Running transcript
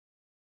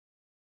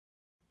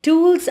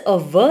Tools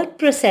of Word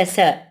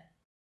Processor.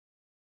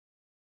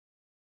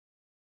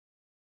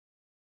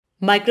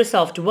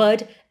 Microsoft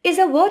Word is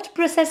a word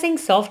processing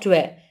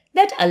software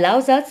that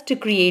allows us to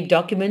create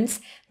documents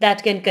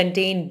that can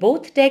contain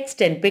both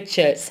text and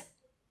pictures.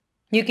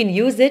 You can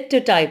use it to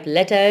type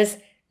letters,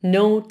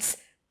 notes,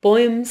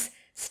 poems,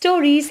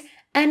 stories,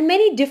 and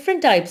many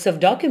different types of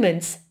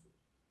documents.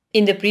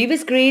 In the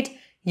previous grade,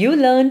 you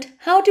learned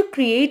how to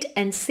create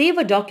and save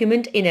a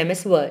document in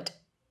MS Word.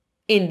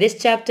 In this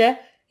chapter,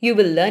 you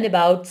will learn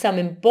about some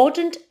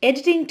important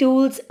editing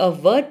tools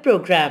of Word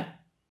program.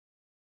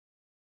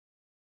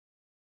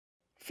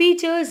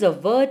 Features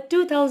of Word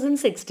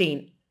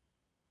 2016.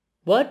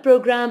 Word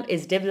program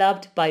is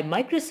developed by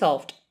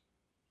Microsoft.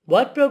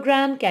 Word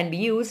program can be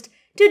used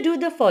to do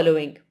the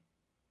following: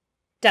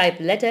 type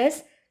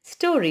letters,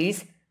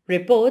 stories,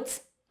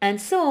 reports,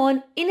 and so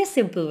on in a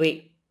simple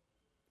way.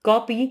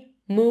 Copy,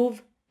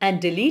 move,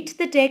 and delete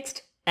the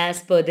text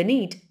as per the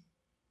need.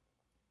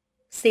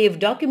 Save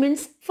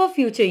documents for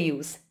future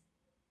use.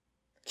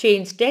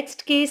 Change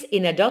text case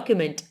in a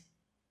document.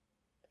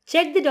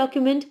 Check the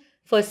document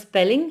for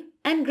spelling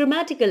and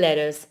grammatical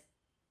errors.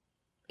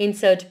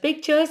 Insert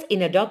pictures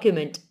in a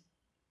document.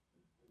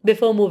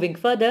 Before moving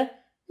further,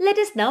 let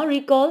us now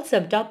recall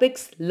some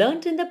topics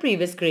learnt in the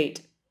previous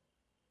grade.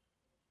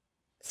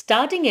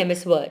 Starting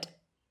MS Word.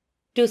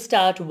 To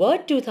start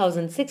Word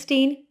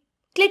 2016,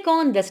 click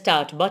on the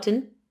Start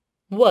button,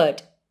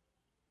 Word.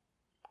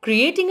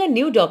 Creating a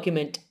new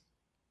document.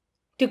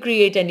 To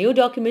create a new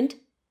document,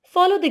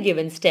 follow the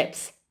given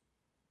steps.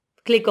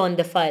 Click on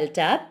the File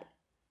tab.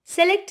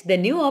 Select the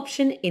new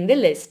option in the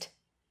list.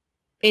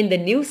 In the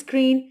new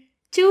screen,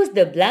 choose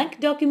the Blank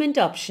Document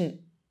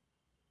option.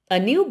 A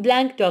new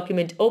blank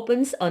document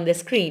opens on the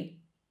screen.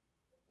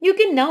 You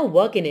can now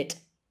work in it.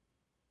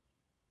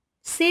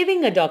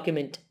 Saving a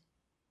document.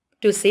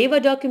 To save a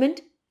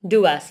document,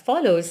 do as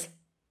follows.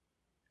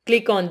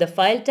 Click on the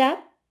File tab.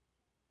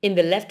 In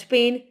the left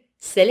pane,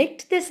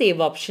 select the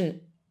Save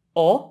option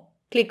or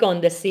click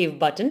on the Save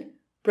button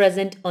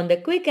present on the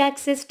Quick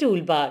Access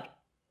toolbar.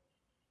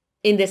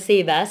 In the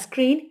Save As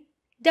screen,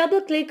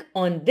 double-click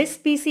on this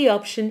PC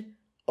option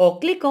or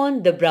click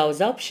on the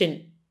Browse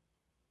option.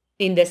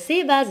 In the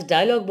Save As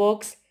dialog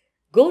box,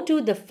 go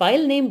to the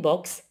File Name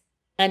box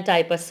and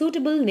type a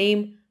suitable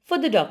name for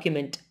the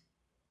document.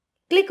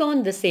 Click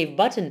on the Save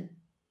button.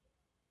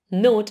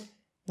 Note,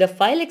 the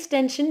file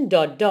extension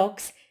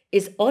 .docs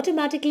is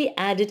automatically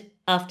added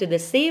after the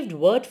saved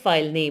Word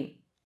file name.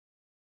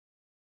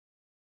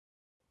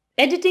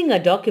 Editing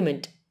a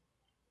document.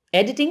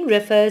 Editing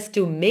refers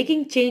to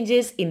making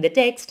changes in the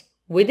text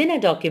within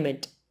a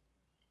document.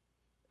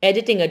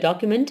 Editing a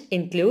document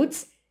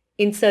includes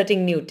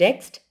inserting new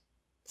text,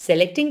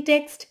 selecting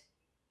text,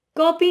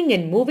 copying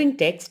and moving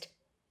text,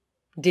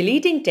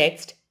 deleting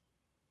text,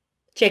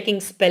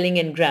 checking spelling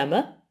and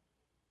grammar.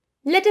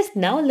 Let us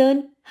now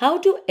learn how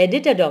to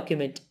edit a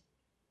document.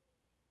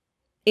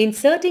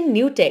 Inserting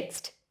new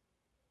text.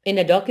 In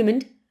a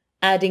document,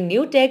 adding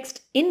new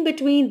text in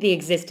between the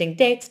existing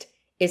text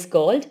is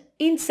called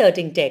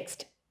inserting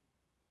text.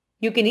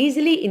 You can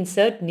easily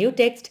insert new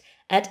text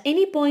at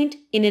any point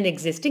in an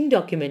existing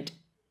document.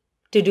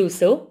 To do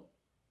so,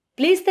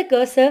 place the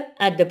cursor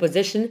at the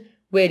position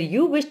where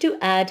you wish to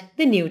add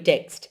the new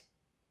text.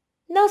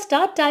 Now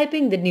start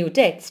typing the new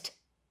text.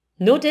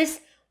 Notice,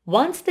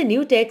 once the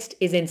new text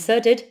is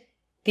inserted,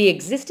 the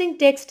existing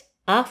text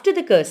after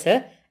the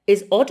cursor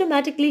is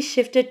automatically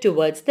shifted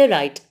towards the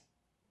right.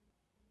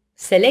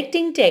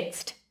 Selecting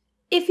text.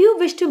 If you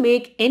wish to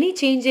make any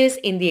changes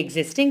in the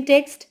existing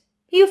text,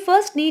 you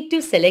first need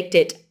to select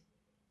it.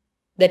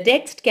 The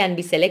text can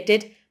be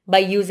selected by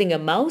using a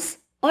mouse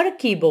or a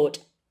keyboard.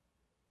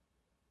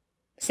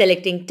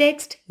 Selecting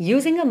text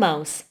using a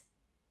mouse.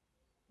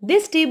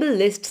 This table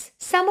lists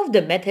some of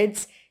the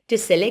methods to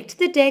select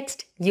the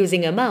text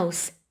using a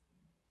mouse.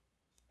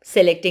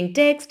 Selecting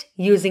text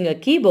using a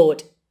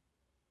keyboard.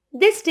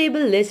 This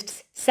table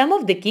lists some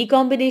of the key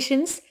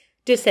combinations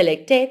to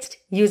select text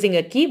using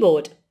a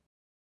keyboard.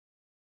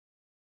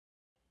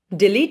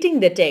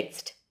 Deleting the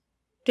text.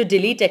 To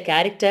delete a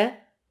character,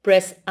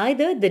 press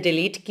either the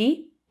Delete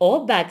key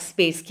or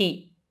Backspace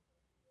key.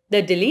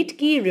 The Delete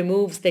key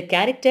removes the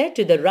character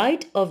to the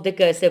right of the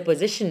cursor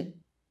position,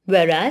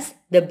 whereas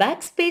the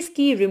Backspace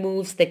key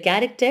removes the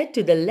character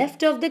to the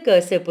left of the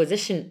cursor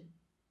position.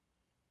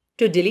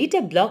 To delete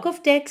a block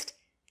of text,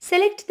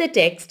 select the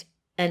text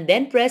and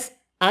then press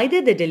either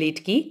the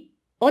Delete key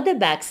or the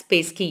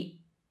Backspace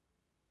key.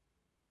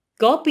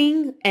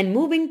 Copying and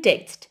moving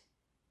text.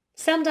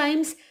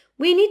 Sometimes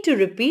we need to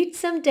repeat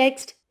some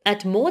text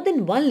at more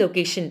than one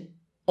location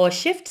or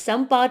shift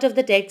some part of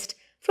the text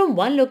from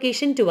one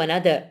location to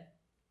another.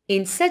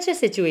 In such a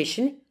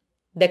situation,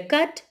 the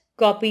cut,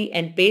 copy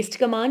and paste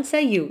commands are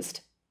used.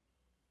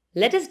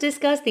 Let us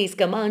discuss these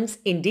commands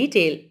in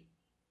detail.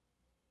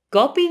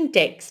 Copying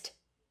text.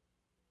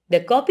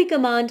 The copy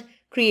command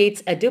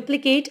creates a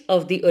duplicate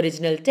of the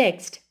original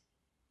text.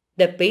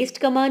 The paste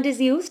command is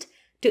used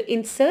to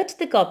insert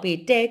the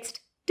copied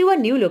text to a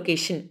new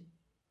location.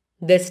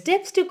 The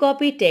steps to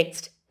copy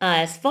text are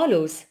as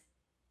follows.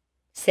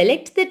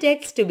 Select the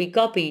text to be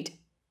copied.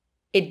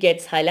 It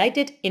gets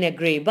highlighted in a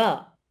grey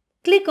bar.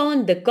 Click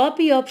on the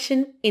Copy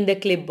option in the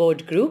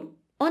Clipboard group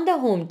on the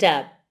Home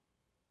tab.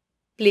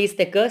 Place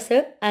the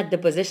cursor at the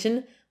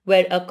position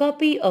where a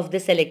copy of the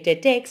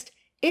selected text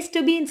is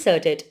to be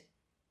inserted.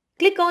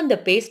 Click on the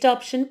Paste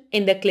option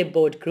in the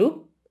Clipboard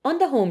group on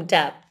the Home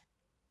tab.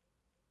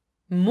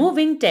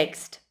 Moving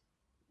text.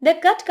 The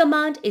Cut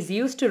command is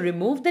used to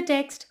remove the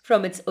text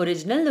from its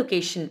original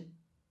location.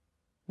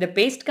 The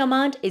Paste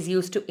command is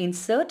used to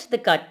insert the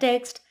cut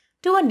text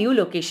to a new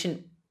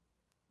location.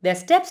 The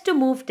steps to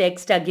move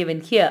text are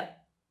given here.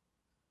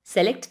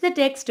 Select the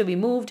text to be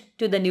moved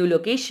to the new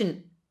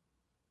location.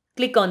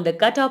 Click on the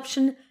Cut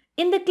option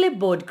in the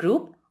Clipboard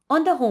group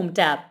on the Home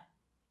tab.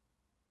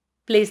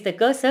 Place the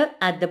cursor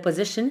at the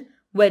position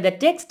where the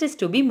text is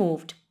to be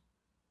moved.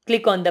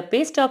 Click on the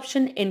Paste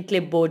option in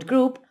Clipboard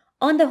group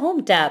on the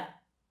Home tab.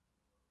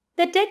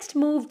 The text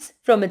moves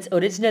from its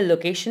original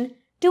location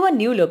to a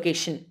new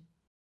location.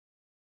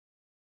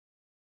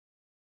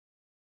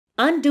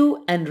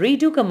 Undo and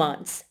redo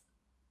commands.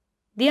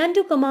 The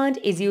undo command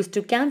is used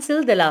to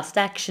cancel the last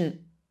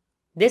action.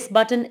 This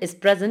button is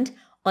present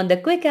on the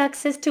Quick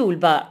Access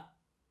toolbar.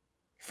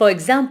 For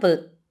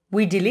example,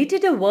 we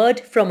deleted a word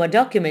from a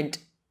document.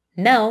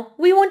 Now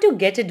we want to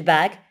get it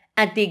back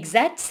at the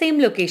exact same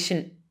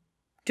location.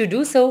 To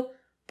do so,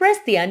 press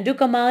the undo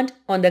command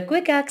on the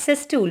Quick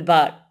Access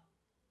toolbar.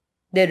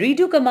 The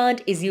redo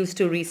command is used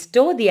to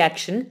restore the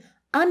action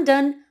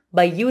undone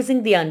by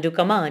using the undo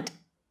command.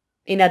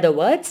 In other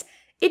words,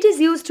 it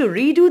is used to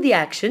redo the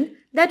action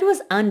that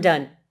was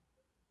undone.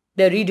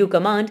 The redo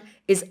command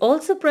is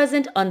also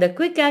present on the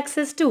Quick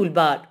Access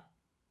toolbar.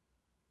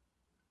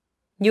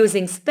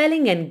 Using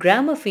spelling and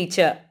grammar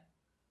feature.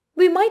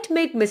 We might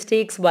make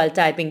mistakes while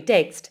typing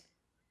text.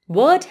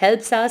 Word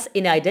helps us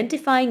in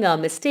identifying our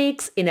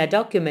mistakes in a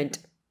document.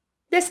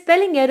 The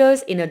spelling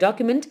errors in a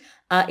document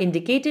are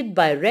indicated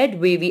by red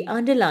wavy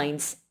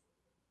underlines.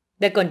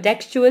 The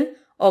contextual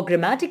or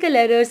grammatical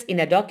errors in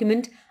a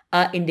document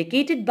are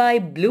indicated by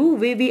blue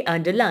wavy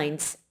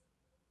underlines.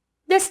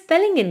 The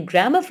spelling and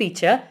grammar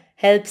feature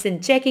helps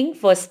in checking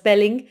for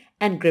spelling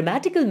and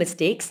grammatical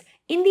mistakes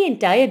in the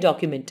entire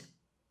document.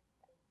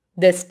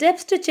 The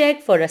steps to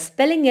check for a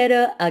spelling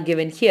error are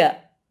given here.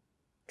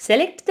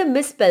 Select the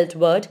misspelled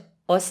word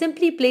or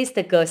simply place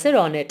the cursor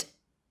on it.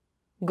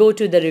 Go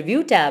to the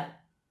Review tab.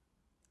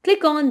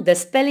 Click on the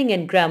Spelling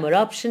and Grammar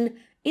option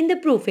in the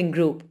Proofing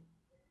group.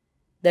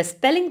 The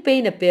spelling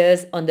pane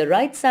appears on the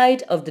right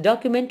side of the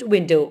document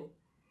window.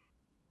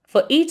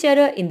 For each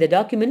error in the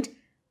document,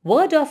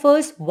 Word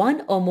offers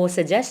one or more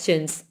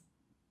suggestions.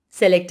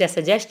 Select a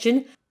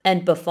suggestion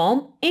and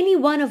perform any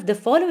one of the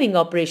following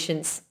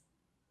operations.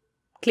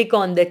 Click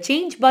on the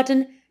Change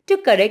button to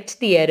correct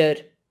the error.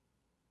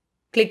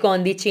 Click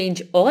on the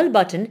Change All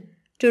button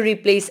to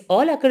replace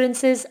all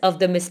occurrences of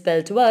the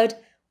misspelled word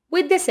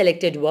with the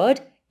selected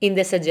word in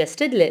the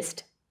suggested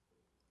list.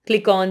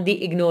 Click on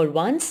the Ignore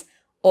Once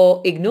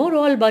or Ignore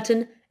All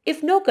button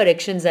if no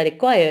corrections are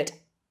required.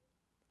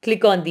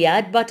 Click on the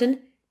Add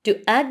button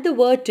to add the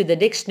word to the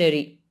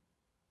dictionary.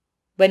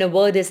 When a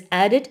word is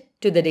added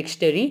to the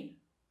dictionary,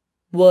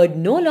 Word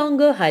no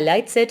longer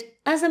highlights it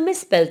as a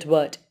misspelled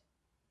word.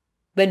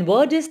 When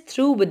Word is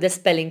through with the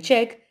spelling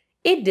check,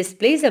 it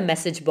displays a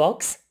message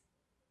box.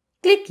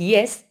 Click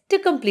Yes to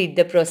complete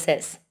the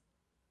process.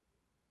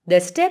 The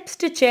steps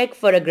to check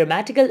for a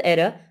grammatical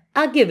error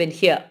are given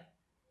here.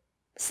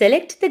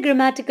 Select the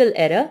grammatical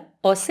error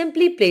or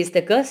simply place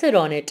the cursor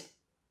on it.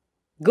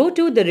 Go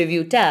to the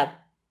Review tab.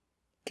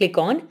 Click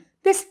on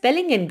the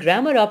Spelling and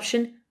Grammar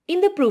option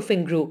in the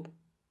Proofing group.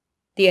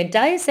 The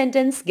entire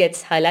sentence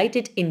gets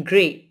highlighted in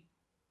grey.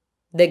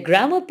 The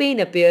grammar pane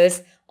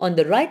appears on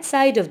the right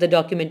side of the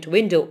document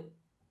window.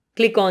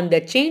 Click on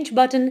the Change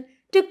button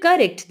to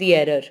correct the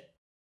error.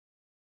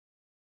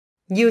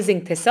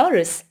 Using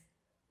Thesaurus,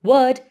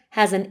 Word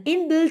has an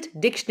inbuilt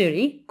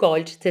dictionary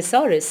called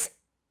Thesaurus.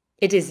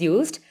 It is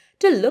used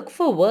to look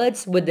for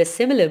words with the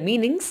similar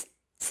meanings,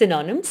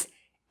 synonyms,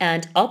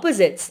 and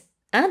opposites,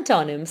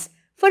 antonyms,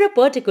 for a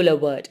particular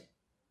word.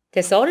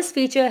 Thesaurus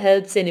feature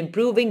helps in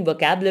improving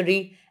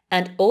vocabulary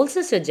and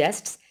also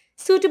suggests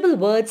suitable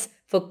words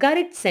for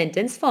correct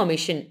sentence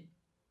formation.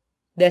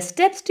 The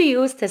steps to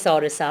use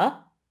Thesaurus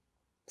are: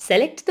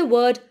 select the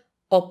word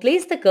or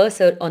place the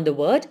cursor on the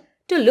word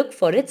to look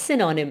for its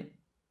synonym.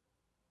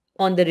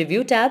 On the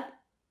Review tab,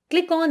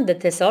 click on the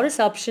Thesaurus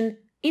option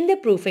in the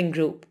Proofing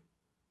group.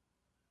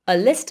 A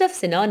list of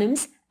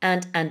synonyms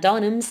and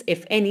antonyms,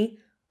 if any,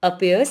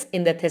 appears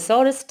in the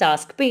Thesaurus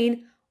task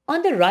pane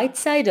on the right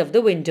side of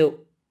the window.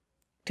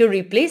 To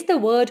replace the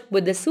word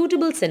with the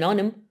suitable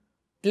synonym,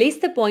 place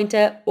the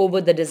pointer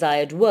over the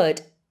desired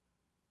word.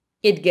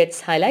 It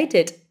gets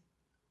highlighted.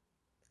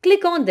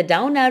 Click on the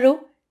down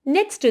arrow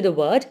next to the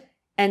word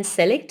and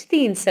select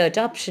the Insert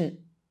option.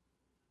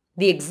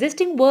 The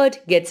existing word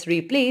gets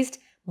replaced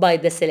by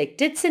the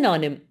selected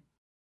synonym.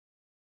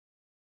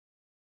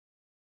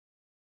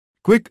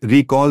 Quick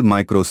Recall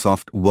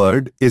Microsoft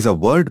Word is a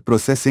word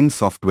processing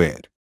software.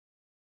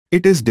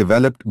 It is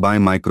developed by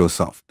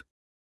Microsoft.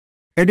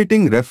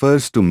 Editing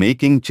refers to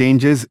making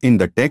changes in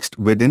the text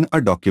within a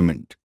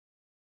document.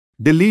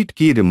 Delete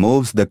key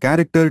removes the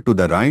character to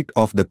the right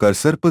of the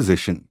cursor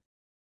position.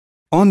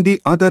 On the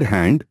other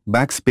hand,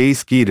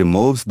 backspace key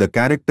removes the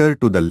character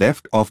to the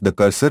left of the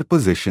cursor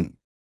position.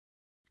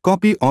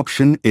 Copy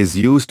option is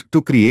used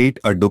to create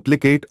a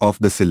duplicate of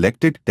the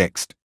selected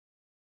text.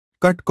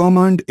 Cut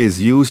command is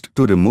used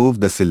to remove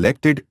the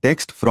selected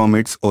text from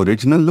its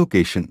original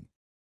location.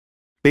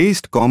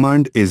 Paste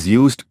command is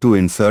used to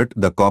insert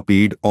the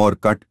copied or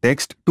cut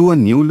text to a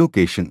new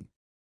location.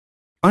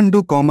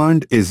 Undo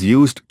command is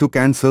used to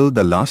cancel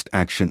the last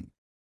action.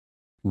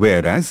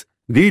 Whereas,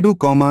 redo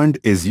command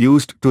is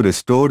used to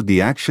restore the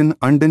action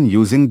undone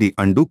using the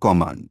undo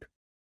command.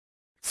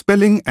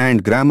 Spelling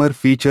and grammar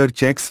feature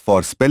checks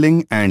for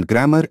spelling and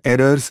grammar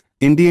errors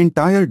in the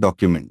entire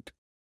document.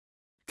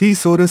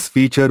 Thesaurus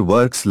feature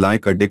works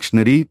like a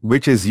dictionary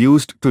which is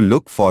used to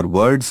look for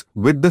words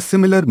with the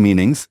similar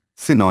meanings,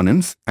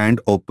 synonyms and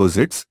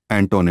opposites,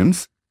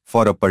 antonyms,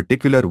 for a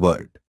particular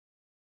word.